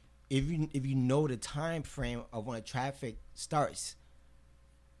all, if you know the time frame of when traffic starts,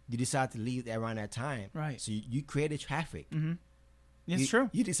 you decide to leave around that time. Right. So you created traffic. Mm-hmm. It's true.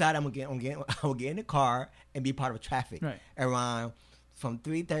 You decide I'm gonna get in the car and be part of traffic. Right. Around from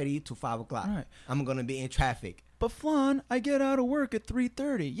 3:30 to 5 o'clock. Right. I'm gonna be in traffic. But Flan, I get out of work at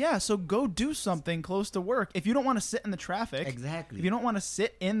 3:30. Yeah, so go do something close to work. If you don't want to sit in the traffic, Exactly. If you don't want to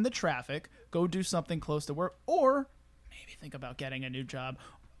sit in the traffic, go do something close to work, or maybe think about getting a new job.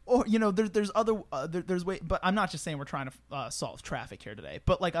 Or there's other there's way. But I'm not just saying we're trying to solve traffic here today.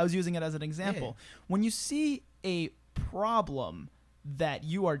 But like I was using it as an example. Yeah. When you see a problem that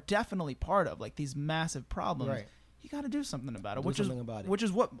you are definitely part of, like these massive problems. Right. You got to do something about it. Do something about it. Which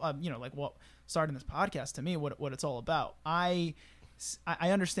is what like what starting this podcast to me, what it's all about. I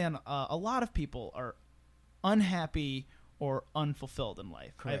understand a lot of people are unhappy or unfulfilled in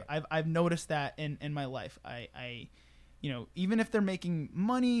life. Correct. I've noticed that in my life. I even if they're making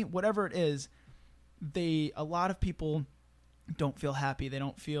money, whatever it is, a lot of people don't feel happy. They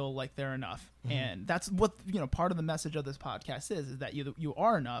don't feel like they're enough. Mm-hmm. And that's what, part of the message of this podcast is that you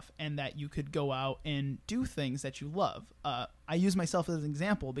are enough and that you could go out and do things that you love. I use myself as an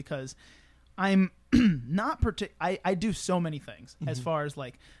example because I'm not I do so many things as far as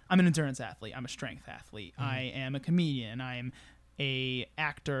like, I'm an endurance athlete. I'm a strength athlete. I am a comedian. I'm a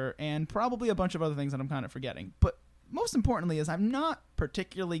actor and probably a bunch of other things that I'm kind of forgetting. But most importantly is I'm not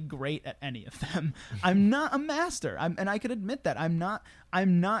particularly great at any of them. I'm not a master. And I could admit that. I'm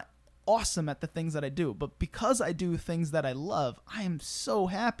not awesome at the things that I do. But because I do things that I love, I am so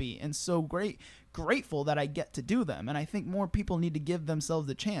happy and so grateful that I get to do them. And I think more people need to give themselves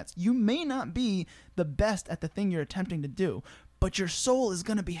a chance. You may not be the best at the thing you're attempting to do, but your soul is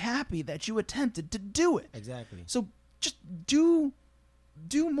going to be happy that you attempted to do it. Exactly. So just do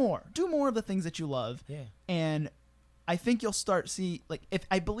more. Do more of the things that you love. Yeah. And I think you'll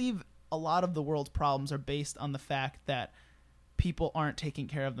I believe a lot of the world's problems are based on the fact that people aren't taking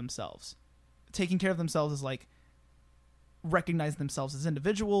care of themselves. Taking care of themselves is like recognizing themselves as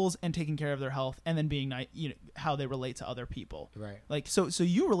individuals and taking care of their health and then being how they relate to other people. Right. Like so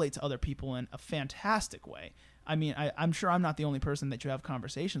you relate to other people in a fantastic way. I mean, I'm sure I'm not the only person that you have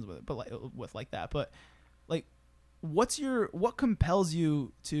conversations with, like that. But like, what compels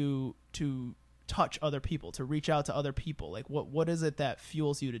you to touch other people, to reach out to other people? Like what is it that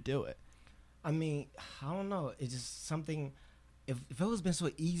fuels you to do it? I mean, I don't know. It's just something. If it was been so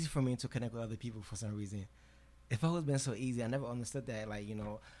easy for me to connect with other people for some reason, if it was been so easy, I never understood that. Like,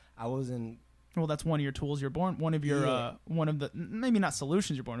 I wasn't. Well, that's one of your tools you're born. One of your one of the, maybe not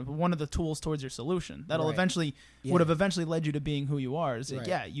solutions you're born with, but one of the tools towards your solution that'll Right. eventually would have eventually led you to being who you are. Is like,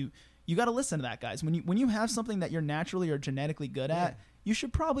 Right. you got to listen to that, guys. When you have something that you're naturally or genetically good at, you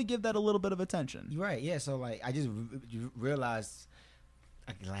should probably give that a little bit of attention. Right. Yeah. So like, I just realized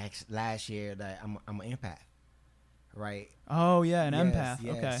like last year that I'm an empath. Right. Oh yeah, an Yes, empath.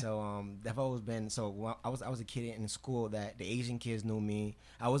 Yeah. Okay. So I've always been. So when I was a kid in school that the Asian kids knew me.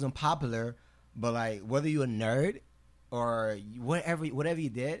 I wasn't popular, but like whether you're a nerd or whatever you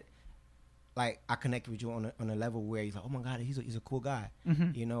did, like I connect with you on a level where he's like, oh my God, he's a cool guy.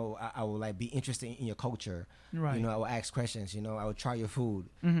 You know, I would like be interested in your culture. Right. You know, I would ask questions. You know, I would try your food.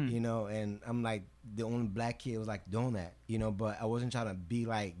 You know, and I'm like the only black kid was like doing that. You know, but I wasn't trying to be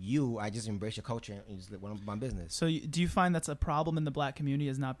like you. I just embrace your culture and just went on my business. So do you find that's a problem in the black community,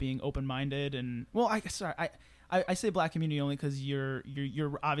 is not being open-minded? And well, I say black community only because you're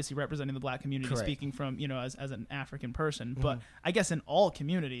obviously representing the black community, Correct. speaking from, you know, as an African person. But I guess in all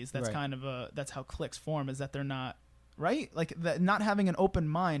communities, that's Right. kind of that's how cliques form, is that they're not right. Like that, not having an open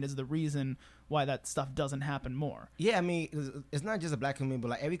mind is the reason why that stuff doesn't happen more. Yeah, I mean, it's not just a black community, but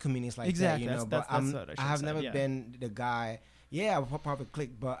like every community is like Exactly. that. You know, That's but what I should I have say, never yeah. been the guy. Yeah, I'm part of a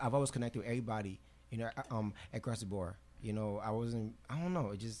clique, but I've always connected with everybody. You know, across the board. You know, I don't know.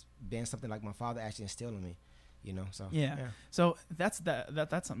 It just been something like my father actually instilled in me. You know, so Yeah. So that's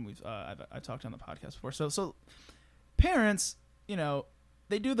something we've I've talked on the podcast before. So parents, you know,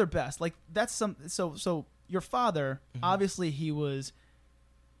 they do their best. Like that's so your father, obviously he was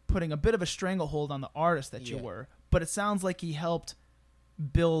putting a bit of a stranglehold on the artist that you Yeah. were, but it sounds like he helped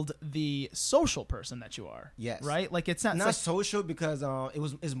build the social person that you are. Yes. Right? Like it's not not like, social because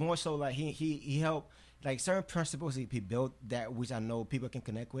it's more so like he helped like certain principles he built that which I know people can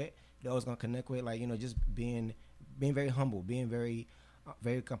connect with. They're always gonna connect with, like, you know, just being very humble, being very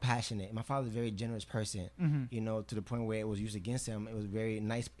compassionate. My father's a very generous person, you know, to the point where it was used against him. It was very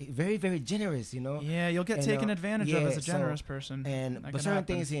nice, very, very generous, you know. yeah, you'll get And, taken advantage of yeah, as a so- generous person. And That but can certain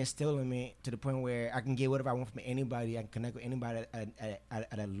happen. things he instilled in me to the point where I can get whatever I want from anybody. I can connect with anybody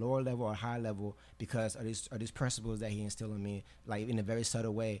at a lower level or high level because of these principles that he instilled in me, like in a very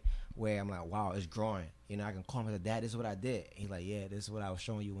subtle way where I'm like, wow, it's growing. You know, I can call him as Dad. This is what I did. He's like, yeah, this is what I was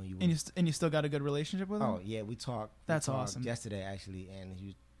showing you when you. And you still got a good relationship with him? Oh yeah, we talked. That's awesome. Yesterday actually, and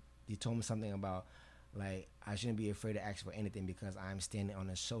he told me something about like I shouldn't be afraid to ask for anything because I'm standing on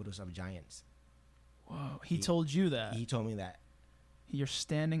the shoulders of giants. Whoa. He told you that. He told me that. You're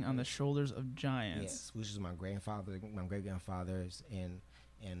standing on the shoulders of giants. Yes, which is my grandfather, my great grandfathers, and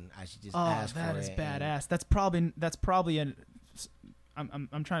I should just Oh, ask that for is it. and- badass. That's probably an.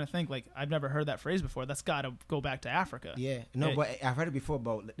 I'm trying to think. Like I've never heard that phrase before. That's got to go back to Africa. Yeah, no, It- but I've heard it before.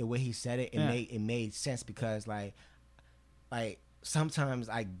 But the way he said it, Yeah. it made sense because like sometimes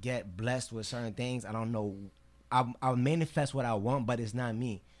I get blessed with certain things. I don't know. I'll manifest what I want, but it's not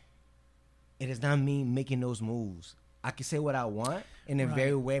me. It is not me making those moves. I can say what I want in a Right.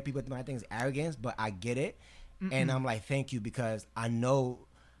 very way. People might think it's arrogance, but I get it, and I'm like, thank you, because I know,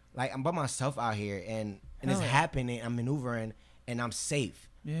 like, I'm by myself out here, and it's Hell yeah. happening. I'm maneuvering, and I'm safe.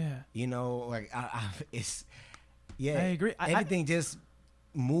 Yeah. You know, like it's yeah. I agree. Everything just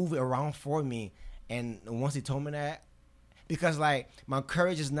moved around for me, and once he told me that, because like my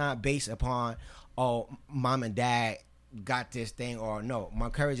courage is not based upon mom and dad got this thing or no. My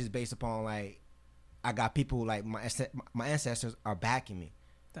courage is based upon like I got people like my ancestors are backing me.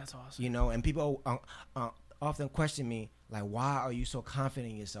 That's awesome. You know, and people often question me like, why are you so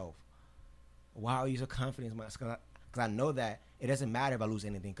confident in yourself? Why are you so confident in myself? Because I know that it doesn't matter if I lose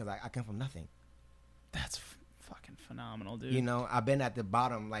anything because I come from nothing. That's fucking phenomenal, dude. You know, I've been at the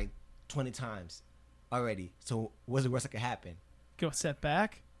bottom like 20 times already. So what's the worst that could happen? Go set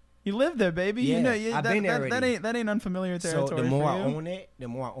back. You live there, baby. Yeah, you know, I've been there that already. ain't unfamiliar territory. So the more for I you. own it,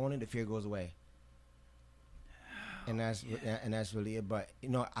 the fear goes away. And that's really it. But you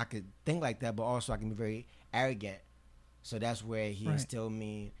know, I could think like that, but also I can be very arrogant. So that's where he Right. instilled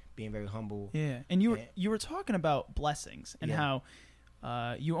me being very humble. Yeah, and Yeah. you were talking about blessings and Yeah.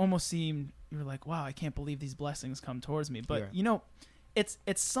 how you almost seemed, you were like, wow, I can't believe these blessings come towards me. But Yeah. you know, it's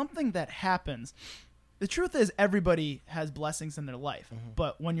something that happens. The truth is, everybody has blessings in their life. Mm-hmm.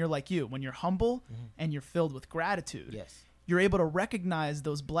 But when you're like you, when you're humble and you're filled with gratitude, Yes. you're able to recognize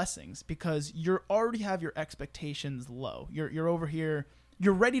those blessings because you already have your expectations low. You're over here.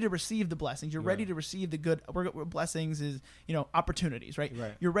 You're ready to receive the blessings. You're ready Right. to receive the good. Blessings is, you know, opportunities, right?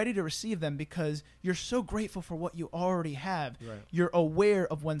 Right. You're ready to receive them because you're so grateful for what you already have. Right. You're aware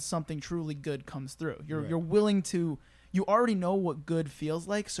of when something truly good comes through. You're Right. you're willing to. You already know what good feels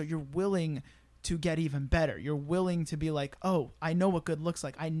like, so you're willing to get even better. You're willing to be like, oh, I know what good looks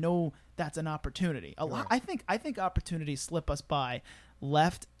like. I know that's an opportunity. A lot. Right. I think opportunities slip us by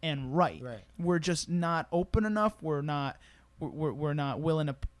left and right. Right. We're just not open enough. We're not willing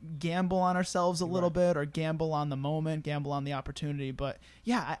to gamble on ourselves a little bit or gamble on the moment, gamble on the opportunity. But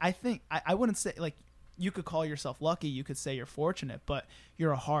yeah, I think I wouldn't say like you could call yourself lucky. You could say you're fortunate, but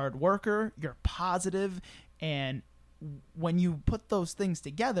you're a hard worker. You're positive, and when you put those things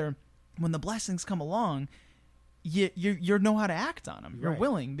together, when the blessings come along, you know how to act on them. You're Right.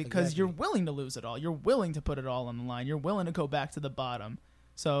 willing because Exactly. you're willing to lose it all. You're willing to put it all on the line. You're willing to go back to the bottom.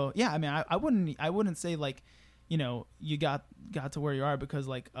 So yeah, I mean, I wouldn't say like, you know, you got to where you are because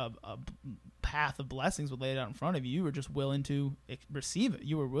like a path of blessings was laid out in front of you. You were just willing to receive it.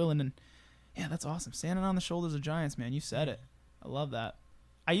 You were willing, and yeah, that's awesome. Standing on the shoulders of giants, man. You said it. I love that.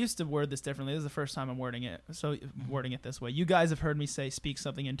 I used to word this differently. This is the first time I'm wording it. So wording it this way. You guys have heard me say speak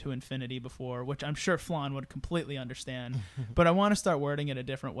something into infinity before, which I'm sure Flan would completely understand. But I want to start wording it a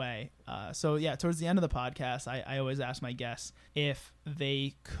different way. So yeah, towards the end of the podcast, I always ask my guests if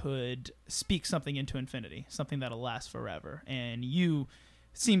they could speak something into infinity, something that'll last forever. And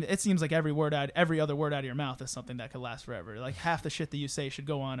it seems like every other word out of your mouth is something that could last forever. Like half the shit that you say should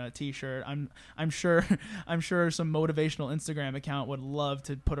go on a t-shirt. I'm sure some motivational Instagram account would love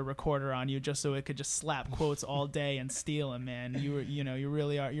to put a recorder on you just so it could just slap quotes all day and steal them, man. You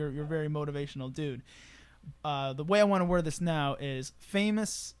really are. You're a very motivational dude. The way I want to word this now is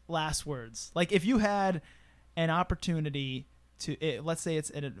famous last words. Like if you had an opportunity let's say it's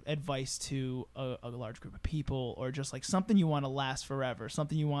advice to a large group of people, or just like something you want to last forever,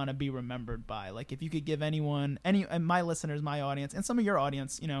 something you want to be remembered by. Like if you could give anyone, and my listeners, my audience, and some of your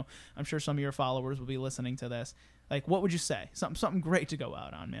audience, you know, I'm sure some of your followers will be listening to this. Like, what would you say? Something great to go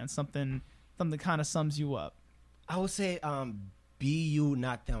out on, man. Something kind of sums you up. I would say, be you,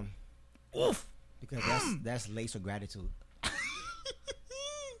 not them. Oof. Because that's lace of gratitude.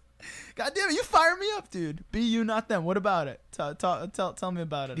 God damn it, you fire me up, dude. Be you, not them. What about it? Tell me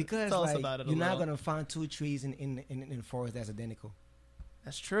about it. Because tell us about it. You're not gonna find two trees in the forest that's identical.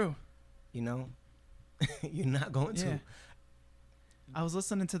 That's true. You know, you're not going to. I was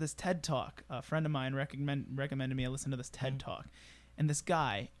listening to this TED Talk. A friend of mine recommended me I listen to this TED Talk, and this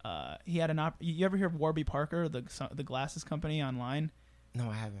guy, he had you ever hear of Warby Parker, the glasses company online? No,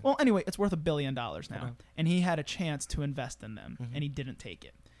 I haven't. Well, anyway, it's worth $1 billion now, Okay. and he had a chance to invest in them, and he didn't take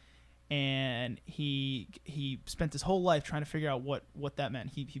it. And he spent his whole life trying to figure out what that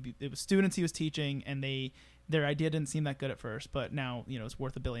meant. It was students he was teaching, and their idea didn't seem that good at first, but now, you know, it's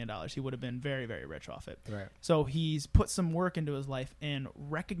worth $1 billion. He would have been very, very rich off it. Right. So he's put some work into his life in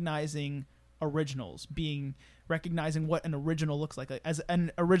recognizing originals, recognizing what an original looks like as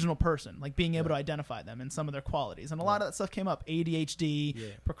an original person, like being able to identify them and some of their qualities. And a lot of that stuff came up,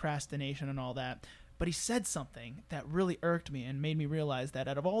 ADHD, procrastination, and all that. But he said something that really irked me and made me realize that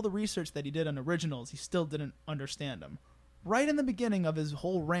out of all the research that he did on originals, he still didn't understand them. Right in the beginning of his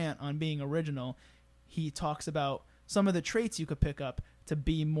whole rant on being original, he talks about some of the traits you could pick up to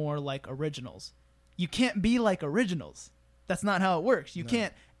be more like originals. You can't be like originals. That's not how it works. You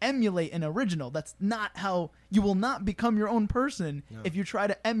can't emulate an original. That's not how you will not become your own person if you try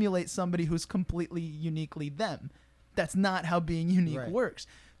to emulate somebody who's completely uniquely them. That's not how being unique works.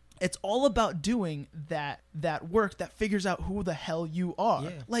 It's all about doing that work that figures out who the hell you are.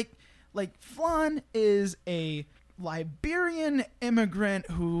 Yeah. Like Flan is a Liberian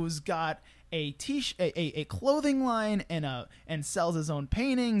immigrant who's got a clothing line and sells his own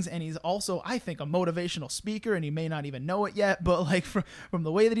paintings, and he's also, I think, a motivational speaker, and he may not even know it yet, but like from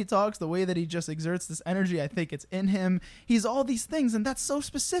the way that he talks, the way that he just exerts this energy, I think it's in him. He's all these things, and that's so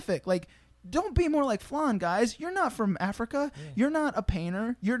specific. Like, don't be more like Flan, guys. You're not from Africa. Yeah. You're not a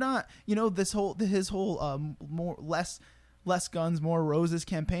painter. You're not, you know, his whole more less guns, more roses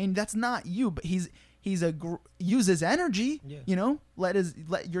campaign. That's not you. But uses energy. Yeah. You know, let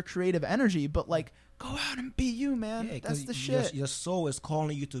your creative energy. But like, go out and be you, man. Yeah, that's the shit. Your soul is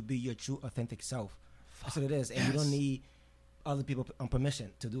calling you to be your true, authentic self. That's what it is, and you don't need other people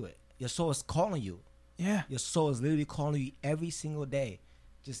permission to do it. Your soul is calling you. Yeah. Your soul is literally calling you every single day.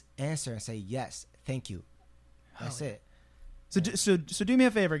 Just answer and say yes, thank you. That's it. So do me a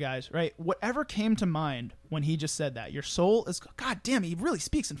favor, guys. Right, whatever came to mind when he just said that, your soul is. God damn, he really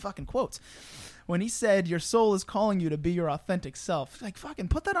speaks in fucking quotes. When he said your soul is calling you to be your authentic self, like fucking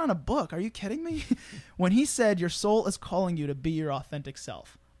put that on a book. Are you kidding me? When he said your soul is calling you to be your authentic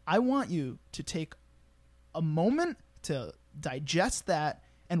self, I want you to take a moment to digest that.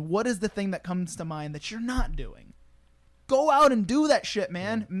 And what is the thing that comes to mind that you're not doing? Go out and do that shit,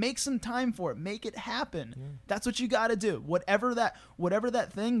 man. Yeah. Make some time for it. Make it happen. Yeah. That's what you got to do. Whatever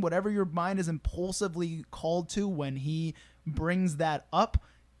that thing, whatever your mind is impulsively called to when he brings that up,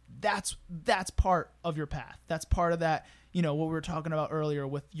 that's part of your path. That's part of that, you know, what we were talking about earlier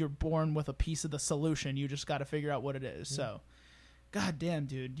with you're born with a piece of the solution. You just got to figure out what it is. Yeah. So, God damn,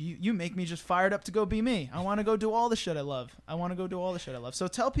 dude, you make me just fired up to go be me. I want to go do all the shit I love. So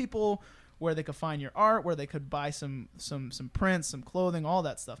tell people where they could find your art, where they could buy some prints, some clothing, all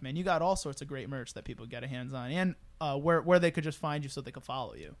that stuff, man. You got all sorts of great merch that people get a hands on, and where they could just find you so they could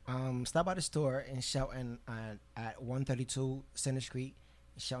follow you. Stop by the store in Shelton at 132 Center Street,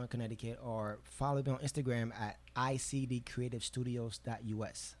 Shelton, Connecticut, or follow me on Instagram at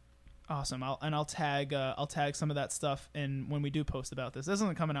icdcreativestudios.us. Awesome. I'll tag some of that stuff in when we do post about this. This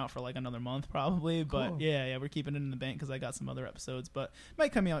isn't coming out for like another month probably, but Cool. yeah, we're keeping it in the bank because I got some other episodes, but it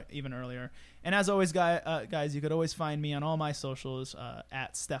might come out even earlier. And as always, guys, you could always find me on all my socials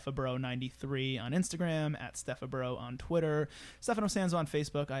at Stefabro93 on Instagram, at Stefabro on Twitter, Stefano Sanzo on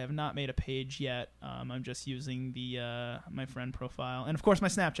Facebook. I have not made a page yet. I'm just using the my friend profile, and of course my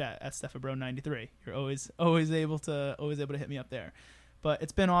Snapchat at Stefabro93. You're always able to hit me up there. But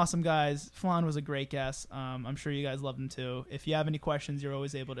it's been awesome, guys. Flan was a great guest. I'm sure you guys loved him too. If you have any questions, you're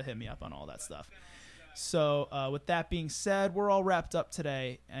always able to hit me up on all that stuff. So with that being said, we're all wrapped up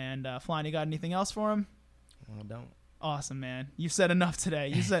today. And Flan, you got anything else for him? I don't. Awesome, man. You said enough today.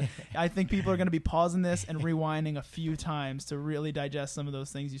 You said I think people are going to be pausing this and rewinding a few times to really digest some of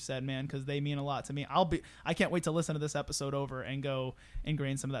those things you said, man, because they mean a lot to me. I can't wait to listen to this episode over and go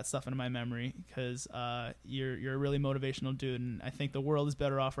ingrain some of that stuff into my memory because you're a really motivational dude, and I think the world is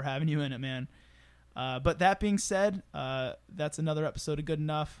better off for having you in it, man. But that being said, that's another episode of Good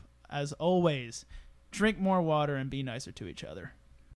Enough. As always, drink more water and be nicer to each other.